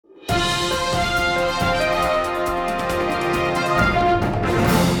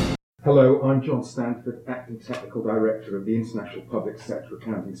Hello, I'm John Stanford, Acting Technical Director of the International Public Sector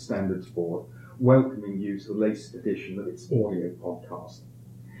Accounting Standards Board, welcoming you to the latest edition of its audio podcast.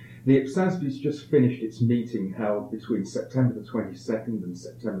 The IPSASB has just finished its meeting held between September the 22nd and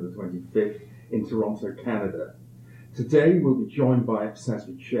September the 25th in Toronto, Canada. Today we'll be joined by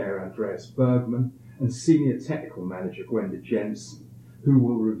IPSASB Chair Andreas Bergman and Senior Technical Manager Gwenda Jensen, who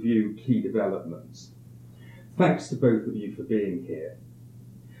will review key developments. Thanks to both of you for being here.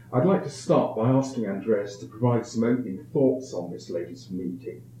 I'd like to start by asking Andreas to provide some opening thoughts on this latest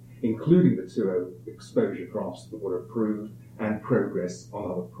meeting, including the two exposure drafts that were approved and progress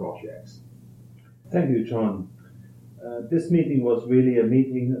on other projects. Thank you, John. This meeting was really a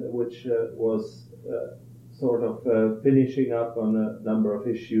meeting which was finishing up on a number of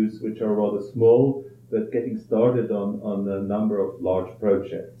issues which are rather small, but getting started on a number of large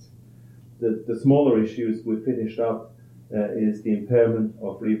projects. The smaller issues we finished up is the impairment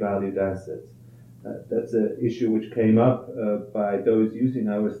of revalued assets. That's an issue which came up by those using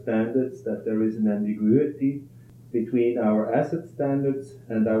our standards, that there is an ambiguity between our asset standards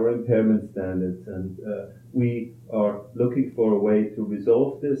and our impairment standards, and we are looking for a way to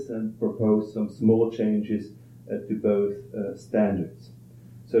resolve this and propose some small changes to both standards.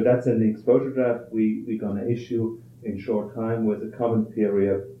 So that's an exposure draft we're going to issue in short time with a comment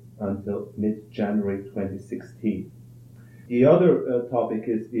period until mid-January 2016. The other topic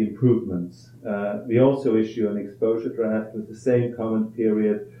is the improvements. We also issue an exposure draft with the same comment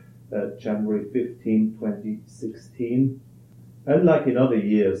period, January 15, 2016. Unlike in other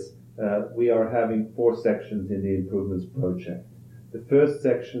years, we are having 4 sections in the improvements project. The first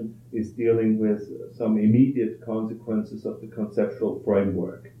section is dealing with some immediate consequences of the conceptual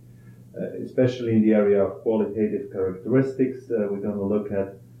framework, especially in the area of qualitative characteristics. We're going to look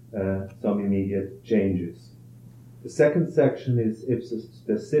at some immediate changes. The second section is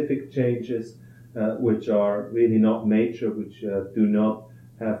IPSAS-specific changes, which are really not major, which do not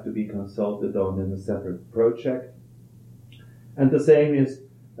have to be consulted on in a separate project. And the same is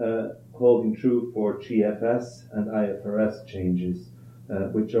holding true for GFS and IFRS changes,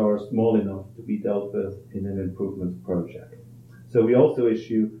 which are small enough to be dealt with in an improvement project. So we also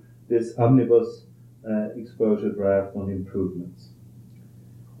issue this omnibus exposure draft on improvements.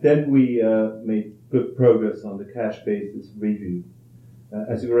 Then we made good progress on the cash basis review.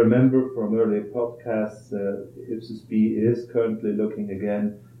 As you remember from earlier podcasts, IPSASB is currently looking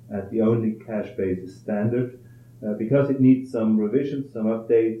again at the only cash basis standard because it needs some revisions, some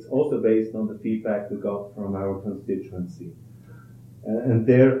updates, also based on the feedback we got from our constituency. And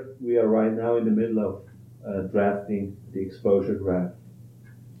there we are right now in the middle of drafting the exposure draft.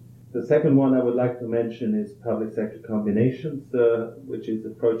 The second one I would like to mention is public sector combinations, which is a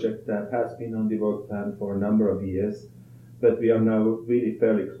project that has been on the work plan for a number of years, but we are now really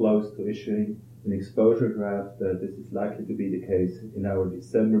fairly close to issuing an exposure draft. This is likely to be the case in our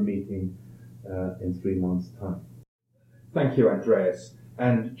December meeting in 3 months' time. Thank you, Andreas.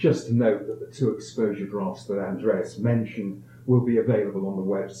 And just to note that the 2 exposure drafts that Andreas mentioned will be available on the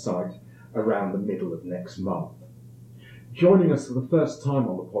website around the middle of next month. Joining us for the first time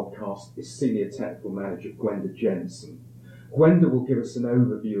on the podcast is Senior Technical Manager Gwenda Jensen. Gwenda will give us an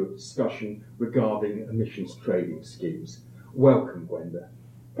overview of discussion regarding emissions trading schemes. Welcome, Gwenda.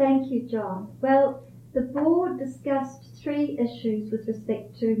 Thank you, John. Well, the board discussed 3 issues with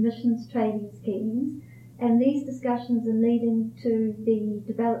respect to emissions trading schemes, and these discussions are leading to the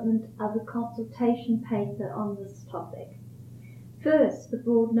development of a consultation paper on this topic. First, the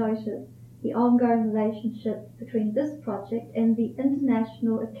board noted the ongoing relationship between this project and the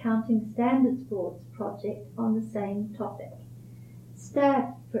International Accounting Standards Board's project on the same topic.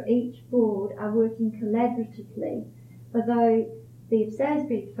 Staff for each board are working collaboratively, although the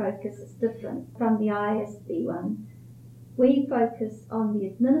IPSASB focus is different from the IASB one. We focus on the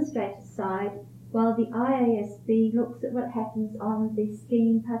administrator side, while the IASB looks at what happens on the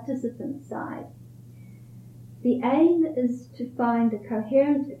scheme participant side. The aim is to find a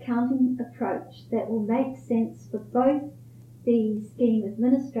coherent accounting approach that will make sense for both the scheme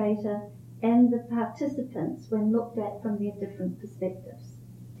administrator and the participants when looked at from their different perspectives.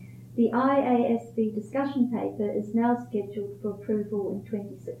 The IASB discussion paper is now scheduled for approval in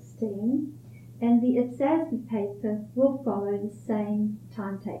 2016, and the IPSASB paper will follow the same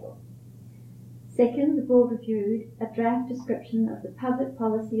timetable. Second, the board reviewed a draft description of the public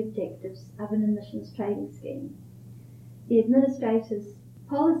policy objectives of an emissions trading scheme. The administrator's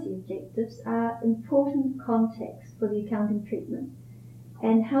policy objectives are important context for the accounting treatment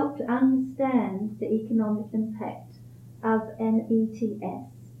and help to understand the economic impact of an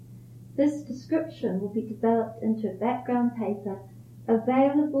ETS. This description will be developed into a background paper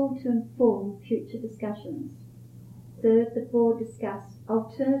available to inform future discussions. Third, the board discussed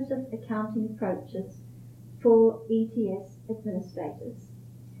alternative accounting approaches for ETS administrators.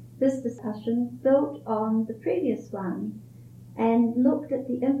 This discussion built on the previous one and looked at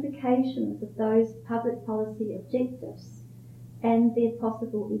the implications of those public policy objectives and their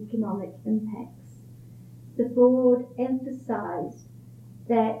possible economic impacts. The board emphasised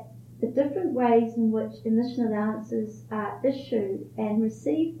that the different ways in which emission allowances are issued and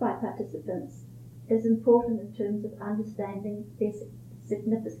received by participants is important in terms of understanding their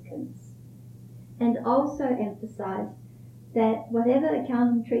significance, and also emphasised that whatever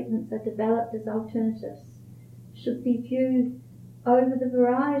accounting treatments are developed as alternatives should be viewed over the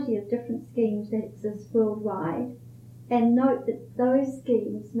variety of different schemes that exist worldwide, and note that those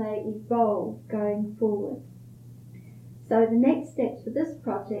schemes may evolve going forward. So the next steps for this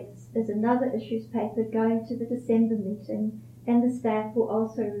project is another issues paper going to the December meeting, and the staff will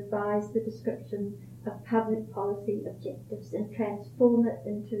also revise the description of public policy objectives and transform it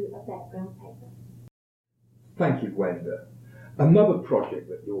into a background paper. Thank you, Gwenda. Another project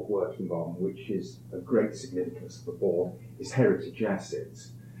that you're working on, which is of great significance to the board, is heritage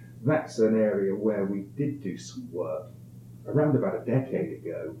assets. That's an area where we did do some work around about a decade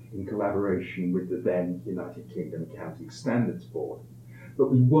ago in collaboration with the then United Kingdom Accounting Standards Board.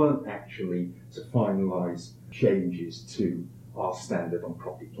 But we weren't actually to finalise changes to our standard on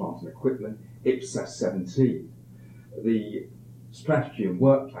property, plant and equipment, IPSAS 17. The strategy and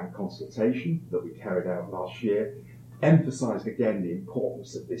work plan consultation that we carried out last year emphasised again the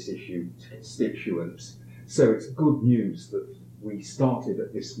importance of this issue to constituents. So it's good news that we started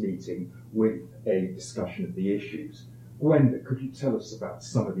at this meeting with a discussion of the issues. Gwenda, could you tell us about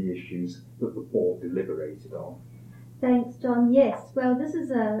some of the issues that the board deliberated on? Thanks, John. Yes, well, this is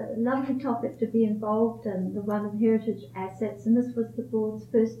a lovely topic to be involved in, the one of heritage assets, and this was the board's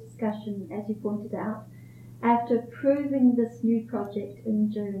first discussion, as you pointed out, after approving this new project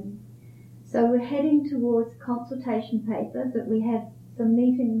in June. So we're heading towards consultation paper, but we have some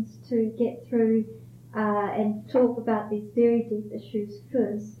meetings to get through and talk about these very deep issues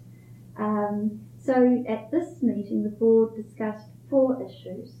first. So at this meeting, the board discussed 4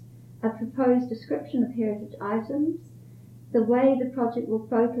 issues: a proposed description of heritage items, the way the project will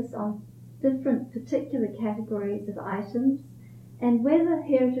focus on different particular categories of items, and whether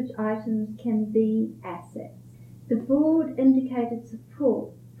heritage items can be assets. The board indicated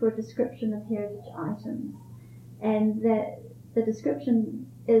support for a description of heritage items, and that the description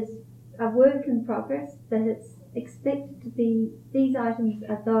is a work in progress, but it's expected to be, these items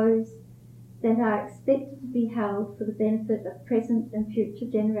are those that are expected to be held for the benefit of present and future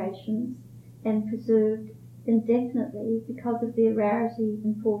generations and preserved indefinitely because of their rarity,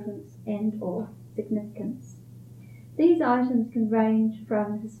 importance and or significance. These items can range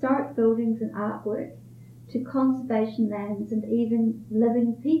from historic buildings and artwork to conservation lands and even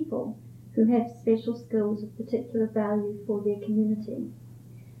living people who have special skills of particular value for their community.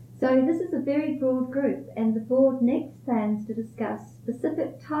 So this is a very broad group, and the board next plans to discuss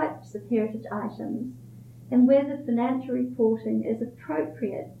specific types of heritage items and whether financial reporting is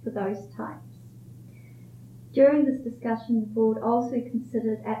appropriate for those types. During this discussion, the board also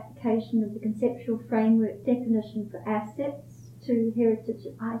considered application of the conceptual framework definition for assets to heritage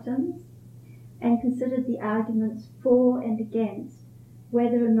items and considered the arguments for and against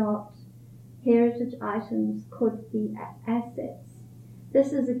whether or not heritage items could be assets.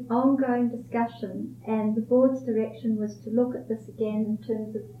 This is an ongoing discussion, and the board's direction was to look at this again in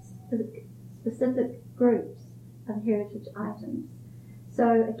terms of specific groups of heritage items.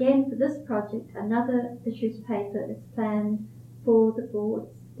 So again, for this project, another issues paper is planned for the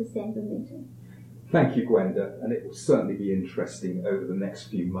board's December meeting. Thank you, Gwenda, and it will certainly be interesting over the next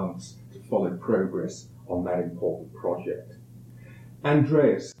few months to follow progress on that important project.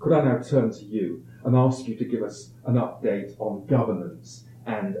 Andreas, could I now turn to you and ask you to give us an update on governance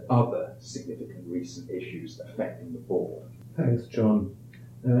and other significant recent issues affecting the board? Thanks, John.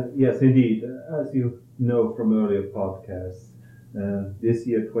 Yes, indeed. As you know from earlier podcasts, this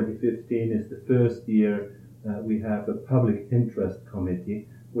year, 2015, is the first year we have a public interest committee,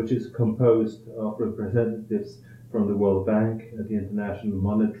 which is composed of representatives from the World Bank, the International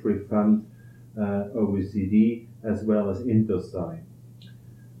Monetary Fund, OECD, as well as Indosai,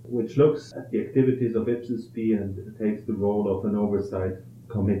 which looks at the activities of IPSASP and takes the role of an oversight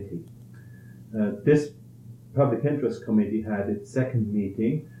committee. This public interest committee had its second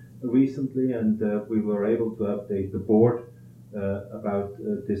meeting recently, and we were able to update the board about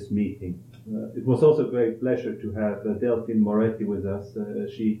this meeting. It was also a great pleasure to have Delphine Moretti with us.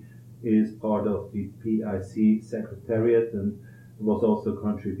 She is part of the PIC Secretariat and was also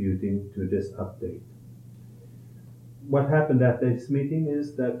contributing to this update. What happened at this meeting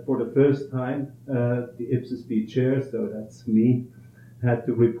is that for the first time, the IPSASB chair, so that's me, had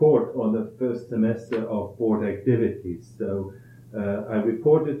to report on the first semester of board activities. So I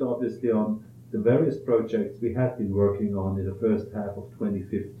reported obviously on the various projects we had been working on in the first half of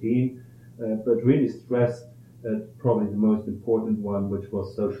 2015, but really stressed probably the most important one, which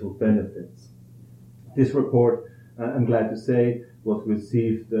was social benefits. This report, I'm glad to say, was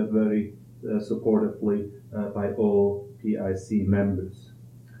received very supportively by all PIC members.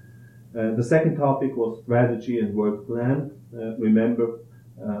 The second topic was strategy and work plan. Remember,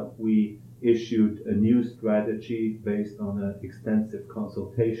 we issued a new strategy based on an extensive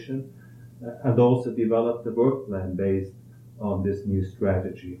consultation and also developed a work plan based on this new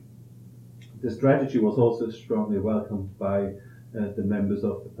strategy. The strategy was also strongly welcomed by the members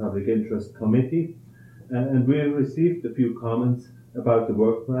of the Public Interest Committee, and we received a few comments about the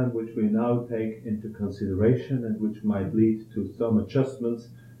work plan which we now take into consideration and which might lead to some adjustments,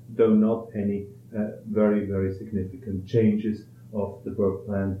 though not any very, very significant changes of the work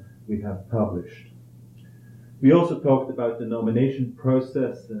plan we have published. We also talked about the nomination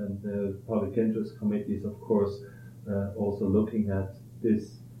process, and the Public Interest Committee is, of course, also looking at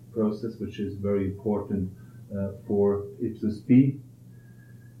this process, which is very important for IPSASB.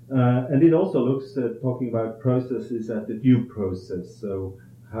 And it also looks at talking about processes at the due process, so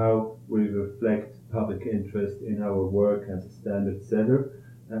how we reflect public interest in our work as a standard setter,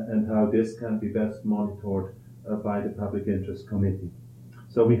 and how this can be best monitored by the Public Interest Committee.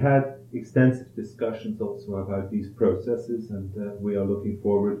 So we had extensive discussions also about these processes, and we are looking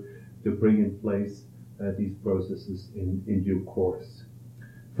forward to bring in place these processes in due course.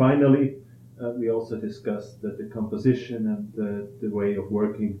 Finally, we also discussed the composition and the way of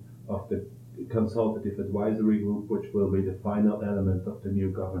working of the consultative advisory group, which will be the final element of the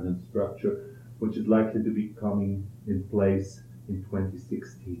new governance structure, which is likely to be coming in place in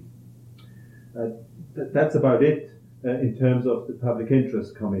 2016. That's about it in terms of the Public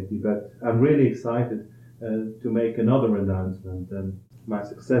Interest Committee, but I'm really excited to make another announcement, and my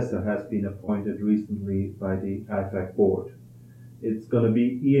successor has been appointed recently by the IFAC board. It's going to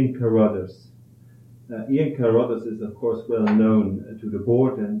be Ian Carruthers. Ian Carruthers is, of course, well known to the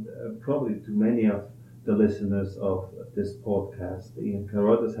board and probably to many of the listeners of this podcast. Ian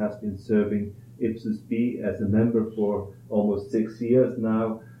Carruthers has been serving IPSASB as a member for almost 6 years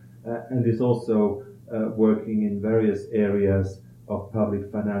now, and is also working in various areas of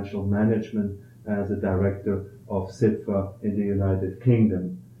public financial management as a director of SIPFA in the United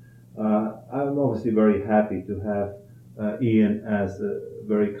Kingdom. I'm obviously very happy to have Ian as a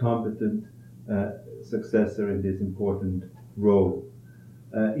very competent successor in this important role.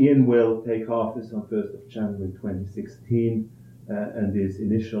 Ian will take office on 1st of January 2016 and is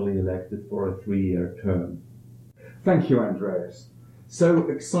initially elected for a 3-year term. Thank you, Andreas. So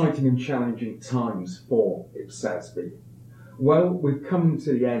exciting and challenging times for IPSASB. Well, we've come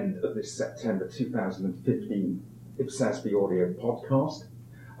to the end of this September 2015 IPSASB audio podcast.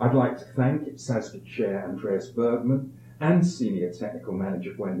 I'd like to thank IPSASB Chair Andreas Bergman and Senior Technical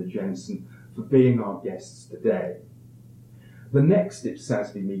Manager Gwenda Jensen for being our guests today. The next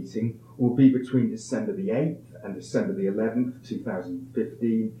IPSASB meeting will be between December the 8th and December the 11th,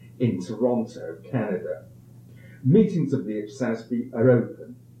 2015 in Toronto, Canada. Meetings of the IPSASB are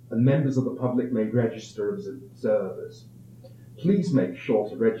open and members of the public may register as observers. Please make sure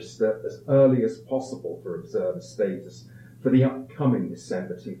to register as early as possible for observer status for the upcoming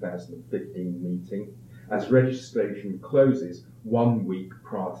December 2015 meeting, as registration closes 1 week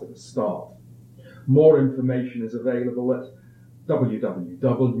prior to the start. More information is available at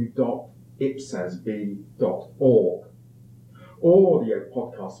www.ipsasb.org. All audio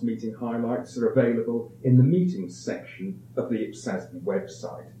podcast meeting highlights are available in the meetings section of the IPSASB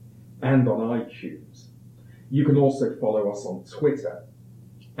website and on iTunes. You can also follow us on Twitter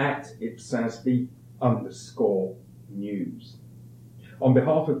at @IPSASB_news. On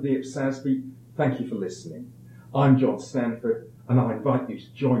behalf of the IPSASB, thank you for listening. I'm John Stanford, and I invite you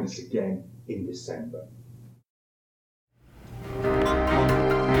to join us again in December.